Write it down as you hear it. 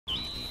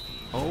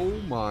Oh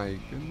my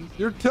goodness.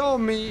 You're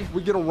telling me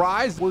we get a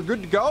Ryze, we're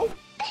good to go?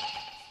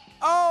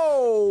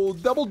 Oh,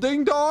 double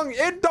ding dong.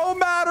 It don't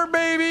matter,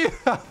 baby.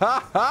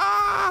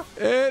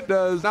 It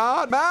does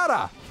not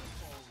matter.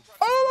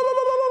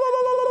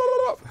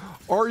 Oh,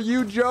 are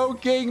you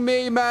joking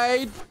me,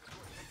 mate?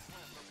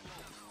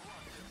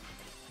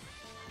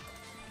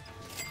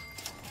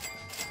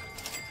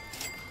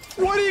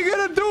 What are you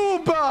gonna do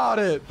about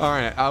it? All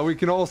right, we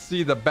can all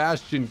see the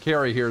Bastion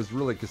carry here is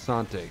really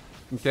Cassante.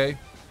 Okay,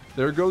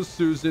 there goes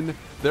Susan.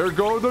 There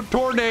go the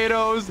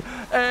tornadoes,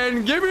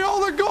 and give me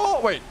all the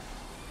gold. Wait,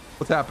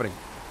 what's happening?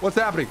 What's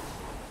happening?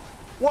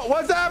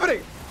 What's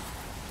happening?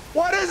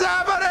 What is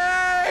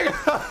happening?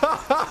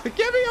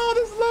 Give me all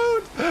this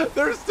loot.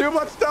 There's too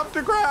much stuff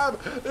to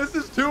grab. This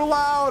is too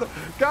loud.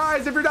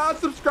 Guys, if you're not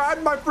subscribed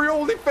to my free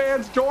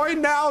OnlyFans,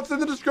 join now. It's in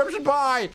the description. Bye.